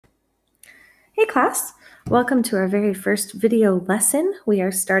Hey class, welcome to our very first video lesson. We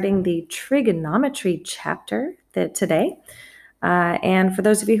are starting the trigonometry chapter today. And for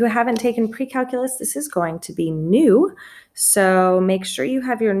those of you who haven't taken pre-calculus, this is going to be new. So make sure you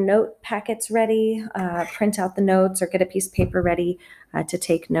have your note packets ready, print out the notes or get a piece of paper ready to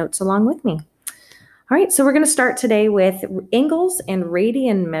take notes along with me. All right, so we're going to start today with angles and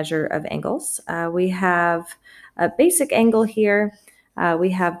radian measure of angles. We have a basic angle here.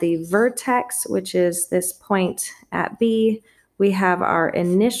 We have the vertex, which is this point at B. We have our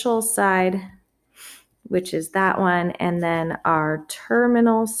initial side, which is that one, and then our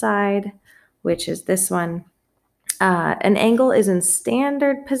terminal side, which is this one. An angle is in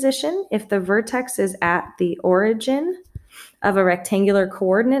standard position if the vertex is at the origin of a rectangular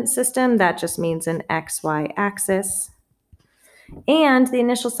coordinate system. That just means an XY axis. And the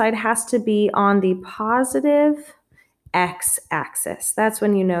initial side has to be on the positive x-axis. That's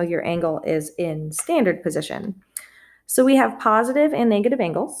when you know your angle is in standard position. So we have positive and negative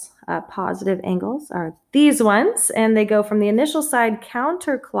angles. Positive angles are these ones, and they go from the initial side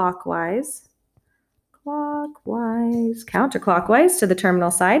counterclockwise to the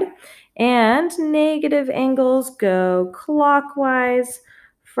terminal side. And negative angles go clockwise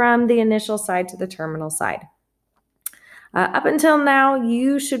from the initial side to the terminal side. Up until now,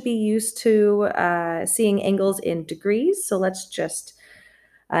 you should be used to seeing angles in degrees. So let's just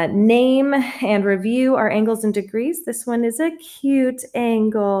name and review our angles in degrees. This one is a cute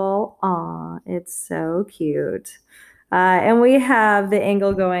angle. Aw, it's so cute. And we have the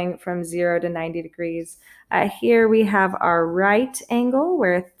angle going from 0 to 90 degrees. Here we have our right angle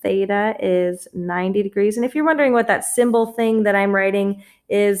where theta is 90 degrees. And if you're wondering what that symbol thing that I'm writing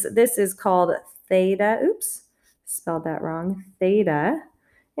is, this is called theta. Oops, spelled that wrong. Theta.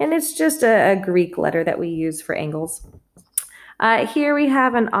 And it's just a Greek letter that we use for angles. Here we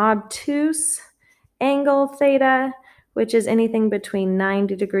have an obtuse angle theta, which is anything between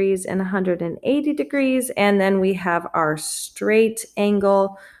 90 degrees and 180 degrees. And then we have our straight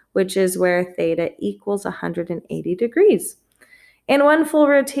angle, which is where theta equals 180 degrees. And one full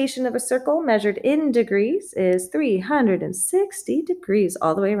rotation of a circle measured in degrees is 360 degrees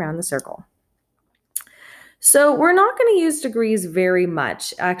all the way around the circle. So we're not going to use degrees very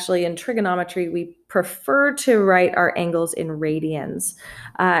much. Actually, in trigonometry, we prefer to write our angles in radians.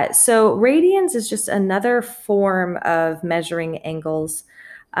 So radians is just another form of measuring angles.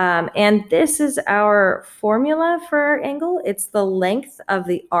 And this is our formula for our angle. It's the length of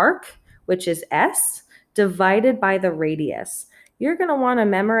the arc, which is S, divided by the radius. You're going to want to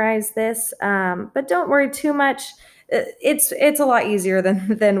memorize this, but don't worry too much. It's a lot easier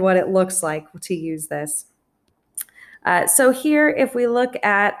than what it looks like to use this. So here, if we look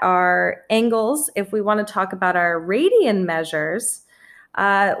at our angles, if we want to talk about our radian measures,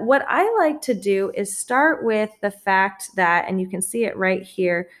 what I like to do is start with the fact that, and you can see it right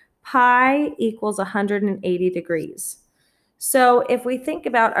here, pi equals 180 degrees. So if we think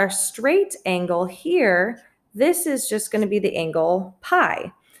about our straight angle here, this is just going to be the angle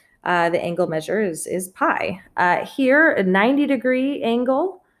pi. The angle measure is pi. Here, a 90-degree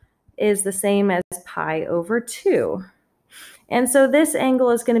angle is the same as pi over 2. And so this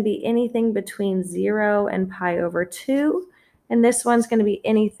angle is going to be anything between 0 and pi over 2. And this one's going to be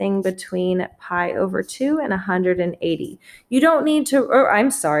anything between pi over 2 and 180. You don't need to, or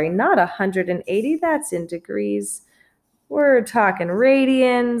I'm sorry, not 180. That's in degrees. We're talking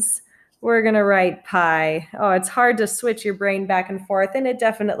radians. We're going to write pi. Oh, it's hard to switch your brain back and forth, and it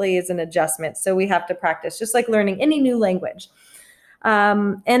definitely is an adjustment. So we have to practice, just like learning any new language.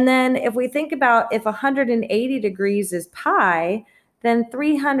 And then if we think about if 180 degrees is pi, then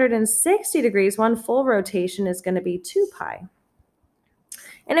 360 degrees, one full rotation, is going to be 2 pi.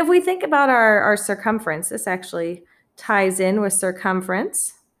 And if we think about our circumference, this actually ties in with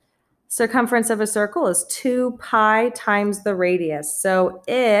circumference. Circumference of a circle is 2 pi times the radius. So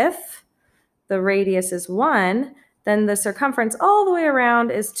if the radius is 1, then the circumference all the way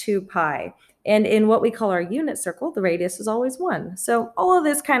around is 2 pi. And in what we call our unit circle, the radius is always 1. So all of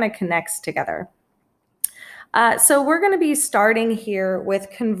this kind of connects together. So we're going to be starting here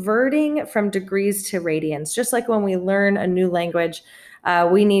with converting from degrees to radians. Just like when we learn a new language,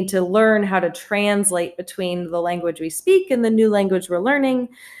 we need to learn how to translate between the language we speak and the new language we're learning.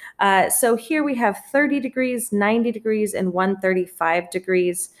 So here we have 30 degrees, 90 degrees, and 135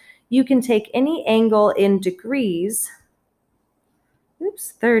 degrees. You can take any angle in degrees,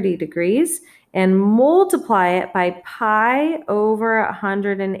 30 degrees, and multiply it by pi over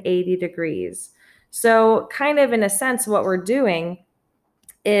 180 degrees. So kind of in a sense, what we're doing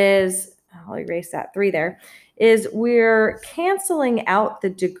is I'll erase that 3 there, is we're canceling out the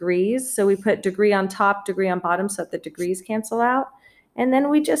degrees. So we put degree on top, degree on bottom so that the degrees cancel out. And then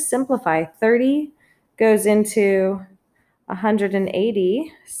we just simplify. 30 goes into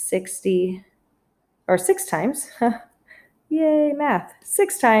 180, 60, or 6 times. Yay, math.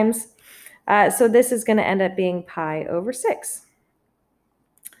 6 times. So this is going to end up being pi over 6.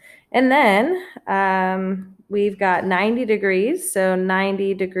 And then we've got 90 degrees. So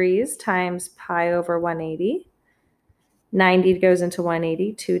 90 degrees times pi over 180. 90 goes into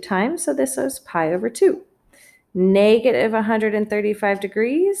 180 2 times. So this is pi over 2. Negative 135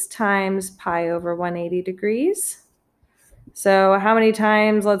 degrees times pi over 180 degrees. So how many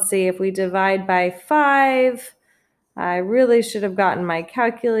times? Let's see, if we divide by 5, I really should have gotten my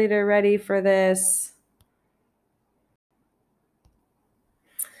calculator ready for this.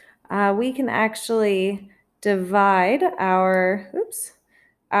 We can actually divide our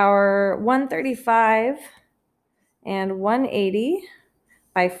 135 and 180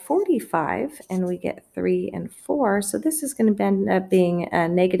 by 45, and we get 3 and 4. So this is going to end up being a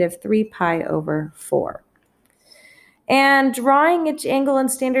negative 3 pi over 4. And drawing each angle in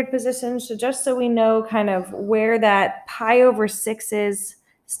standard position, so just so we know kind of where that pi over 6 is,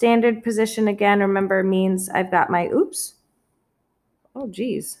 standard position again, remember, means I've got my, whoops.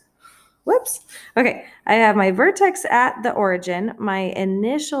 Okay, I have my vertex at the origin. My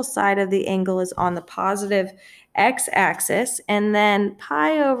initial side of the angle is on the positive x-axis, and then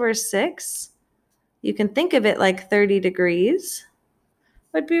pi over 6, you can think of it like 30 degrees,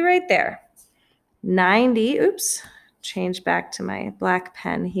 would be right there. 90, change back to my black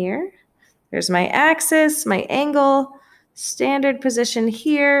pen here. There's my axis, my angle, standard position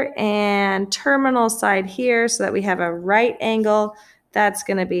here, and terminal side here so that we have a right angle. That's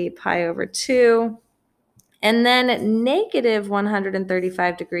going to be pi over 2. And then negative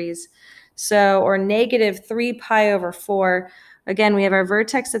 135 degrees, so, or negative 3 pi over 4. Again, we have our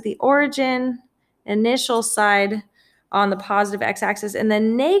vertex at the origin, initial side on the positive x-axis, and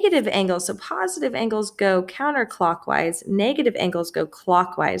then negative angles. So positive angles go counterclockwise, negative angles go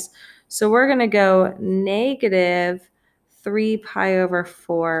clockwise. So we're going to go negative 3 pi over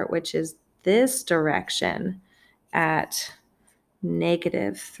 4, which is this direction, at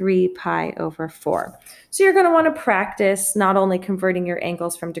negative 3 pi over 4. So you're going to want to practice not only converting your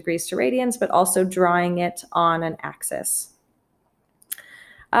angles from degrees to radians, but also drawing it on an axis.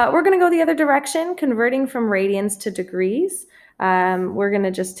 We're going to go the other direction, converting from radians to degrees. We're going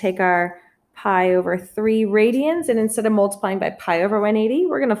to just take our pi over 3 radians, and instead of multiplying by pi over 180,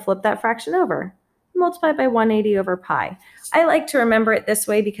 we're going to flip that fraction over. Multiply by 180 over pi. I like to remember it this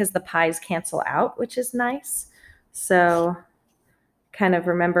way because the pi's cancel out, which is nice. So kind of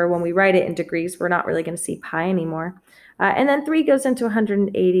remember when we write it in degrees, we're not really going to see pi anymore. And then 3 goes into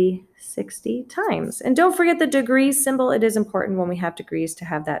 180 60 times. And don't forget the degrees symbol. It is important when we have degrees to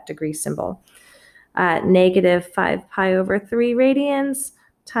have that degree symbol. Negative 5 pi over 3 radians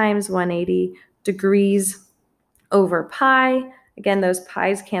times 180 degrees over pi. Again, those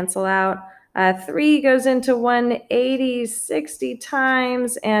pi's cancel out. 3 goes into 180 60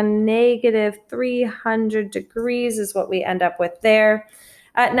 times, and negative 300 degrees is what we end up with there.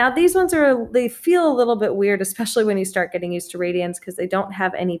 Now these ones they feel a little bit weird, especially when you start getting used to radians because they don't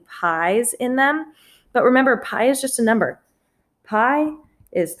have any pi's in them. But remember, pi is just a number. Pi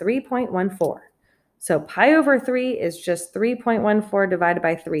is 3.14. So pi over 3 is just 3.14 divided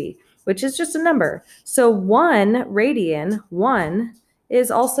by 3, which is just a number. So 1 radian, 1,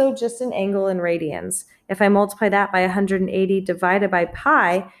 is also just an angle in radians. If I multiply that by 180 divided by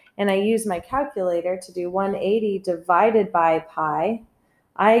pi, and I use my calculator to do 180 divided by pi,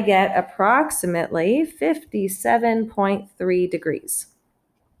 I get approximately 57.3 degrees.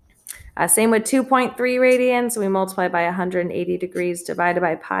 Same with 2.3 radians. We multiply by 180 degrees divided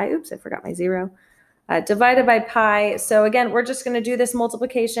by pi. Oops, I forgot my 0. Divided by pi. So again, we're just going to do this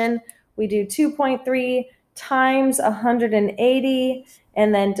multiplication. We do 2.3 times 180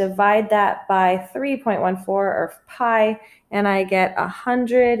 and then divide that by 3.14 or pi, and I get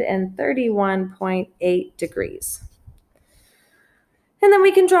 131.8 degrees. And then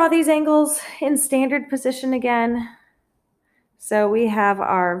we can draw these angles in standard position again. So we have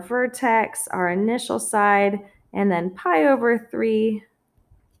our vertex, our initial side, and then pi over 3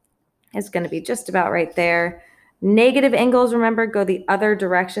 is going to be just about right there. Negative angles, remember, go the other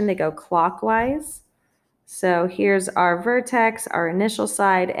direction. They go clockwise. So here's our vertex, our initial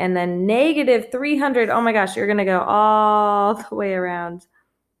side, and then negative 300. Oh my gosh, you're going to go all the way around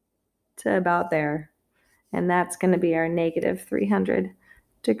to about there. And that's going to be our negative 300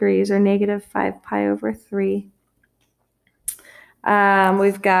 degrees, or negative 5 pi over 3.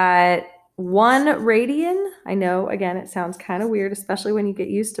 We've got 1 radian, I know, again, it sounds kind of weird, especially when you get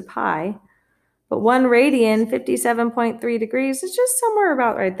used to pi, but 1 radian, 57.3 degrees, is just somewhere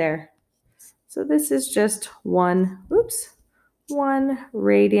about right there. So this is just 1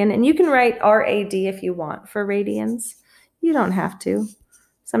 radian. And you can write RAD if you want for radians. You don't have to.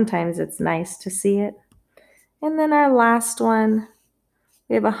 Sometimes it's nice to see it. And then our last one,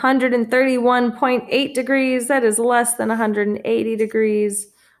 we have 131.8 degrees. That is less than 180 degrees.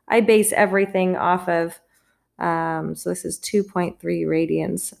 I base everything off of, so this is 2.3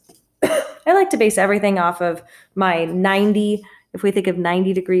 radians. I like to base everything off of my 90. If we think of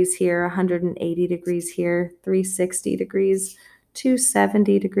 90 degrees here, 180 degrees here, 360 degrees,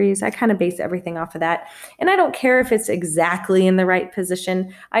 270 degrees. I kind of base everything off of that. And I don't care if it's exactly in the right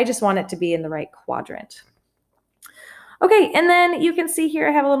position. I just want it to be in the right quadrant. Okay, and then you can see here,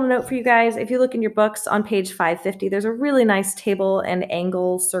 I have a little note for you guys. If you look in your books on page 550, there's a really nice table and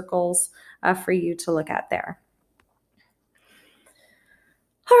angle circles for you to look at there.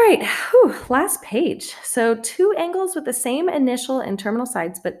 All right, last page. So 2 angles with the same initial and terminal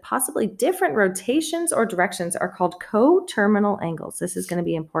sides, but possibly different rotations or directions are called coterminal angles. This is going to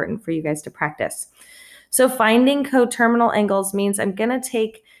be important for you guys to practice. So finding coterminal angles means I'm going to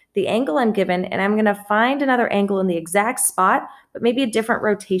take the angle I'm given and I'm going to find another angle in the exact spot, but maybe a different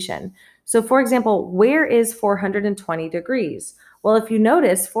rotation. So for example, where is 420 degrees? Well, if you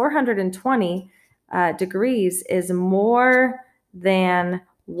notice, 420 degrees is more than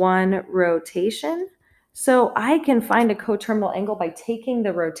 1 rotation. So I can find a coterminal angle by taking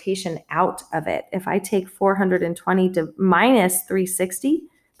the rotation out of it. If I take 420 to minus 360,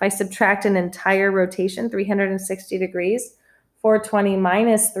 if I subtract an entire rotation, 360 degrees, 420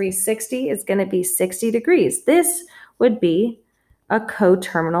 minus 360 is going to be 60 degrees. This would be a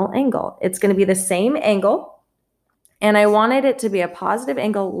coterminal angle. It's going to be the same angle, and I wanted it to be a positive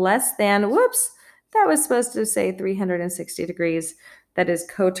angle less than, that was supposed to say 360 degrees. That is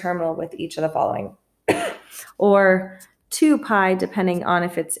coterminal with each of the following, or 2 pi, depending on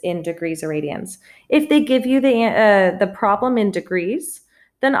if it's in degrees or radians. If they give you the problem in degrees,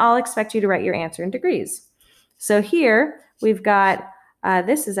 then I'll expect you to write your answer in degrees. So here we've got,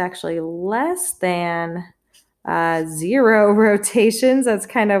 this is actually less than 0 rotations. That's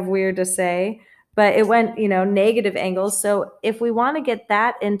kind of weird to say, but it went, negative angles. So if we want to get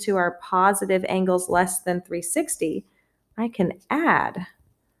that into our positive angles less than 360, I can add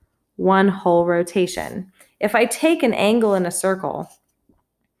 1 whole rotation. If I take an angle in a circle,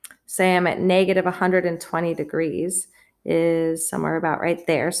 say I'm at negative 120 degrees, is somewhere about right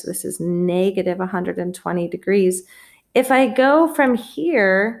there. So this is negative 120 degrees. If I go from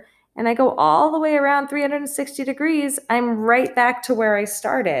here and I go all the way around 360 degrees, I'm right back to where I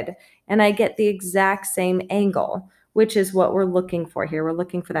started, and I get the exact same angle, which is what we're looking for here. We're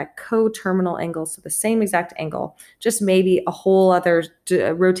looking for that coterminal angle, so the same exact angle, just maybe a whole other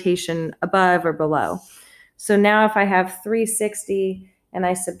rotation above or below. So now if I have 360 and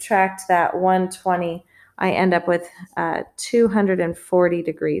I subtract that 120, I end up with 240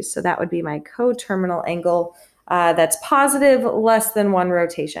 degrees. So that would be my coterminal angle that's positive less than 1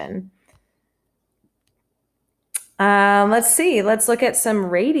 rotation. Let's see. Let's look at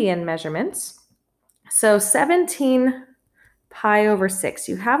some radian measurements. So 17 pi over 6.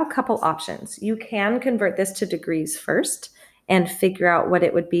 You have a couple options. You can convert this to degrees first and figure out what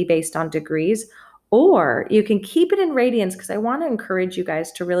it would be based on degrees, or you can keep it in radians, because I want to encourage you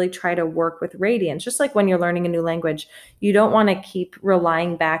guys to really try to work with radians. Just like when you're learning a new language, you don't want to keep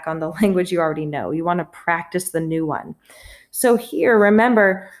relying back on the language you already know. You want to practice the new one. So here,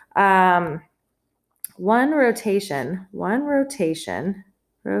 remember, one rotation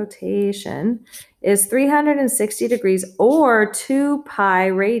is 360 degrees or 2 pi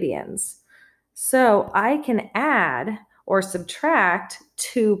radians. So I can add or subtract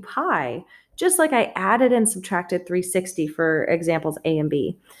 2 pi, just like I added and subtracted 360 for examples A and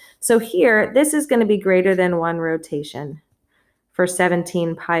B. So here, this is going to be greater than 1 rotation for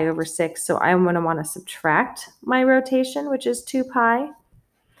 17 pi over 6. So I'm going to want to subtract my rotation, which is 2 pi.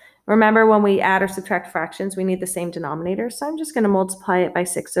 Remember, when we add or subtract fractions, we need the same denominator. So I'm just going to multiply it by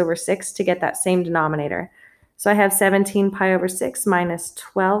 6 over 6 to get that same denominator. So I have 17 pi over 6 minus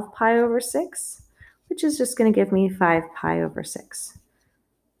 12 pi over 6, which is just going to give me 5 pi over 6.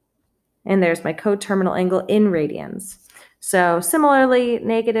 And there's my coterminal angle in radians. So similarly,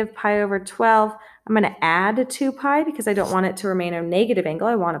 negative pi over 12, I'm going to add 2 pi because I don't want it to remain a negative angle.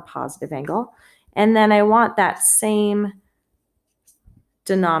 I want a positive angle. And then I want that same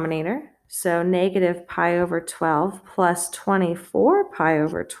denominator. So negative pi over 12 plus 24 pi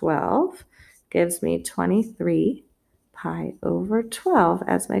over 12 gives me 23 pi over 12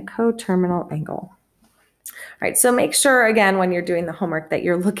 as my coterminal angle. All right, so make sure, again, when you're doing the homework that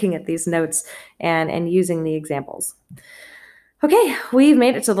you're looking at these notes and using the examples. Okay, we've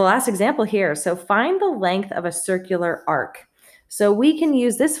made it to the last example here. So find the length of a circular arc. So we can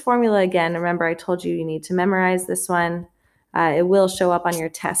use this formula again. Remember, I told you need to memorize this one. It will show up on your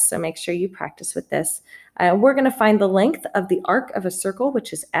test, so make sure you practice with this. We're going to find the length of the arc of a circle,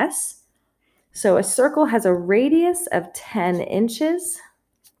 which is S. So a circle has a radius of 10 inches.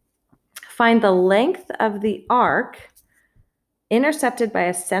 Find the length of the arc intercepted by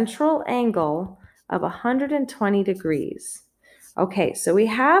a central angle of 120 degrees. Okay, so we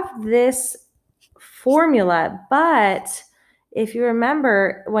have this formula, but if you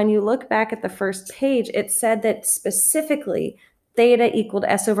remember, when you look back at the first page, it said that specifically theta equaled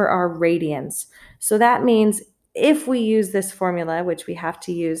S over R radians. So that means if we use this formula, which we have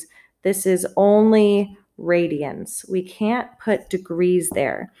to use, this is only radians. We can't put degrees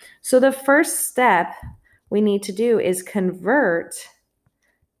there. So the first step we need to do is convert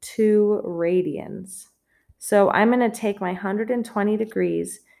to radians. So I'm going to take my 120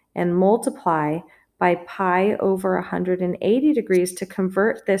 degrees and multiply by pi over 180 degrees to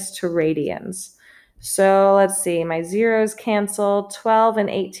convert this to radians. So let's see, my zeros cancel. 12 and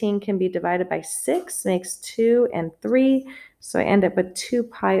 18 can be divided by 6, makes 2 and 3. So I end up with 2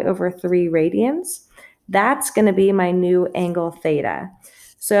 pi over 3 radians. That's going to be my new angle theta.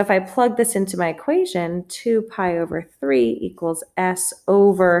 So if I plug this into my equation, 2 pi over 3 equals S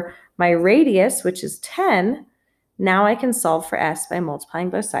over my radius, which is 10. Now I can solve for S by multiplying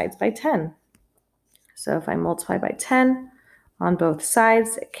both sides by 10. So if I multiply by 10 on both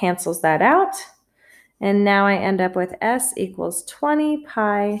sides, it cancels that out. And now I end up with S equals 20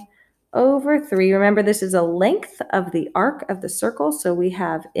 pi over 3. Remember, this is a length of the arc of the circle, so we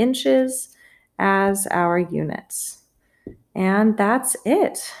have inches as our units. And that's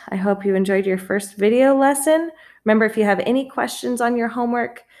it. I hope you enjoyed your first video lesson. Remember, if you have any questions on your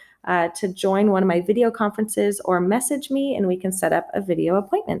homework, to join one of my video conferences or message me and we can set up a video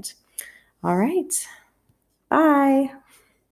appointment. All right. Bye.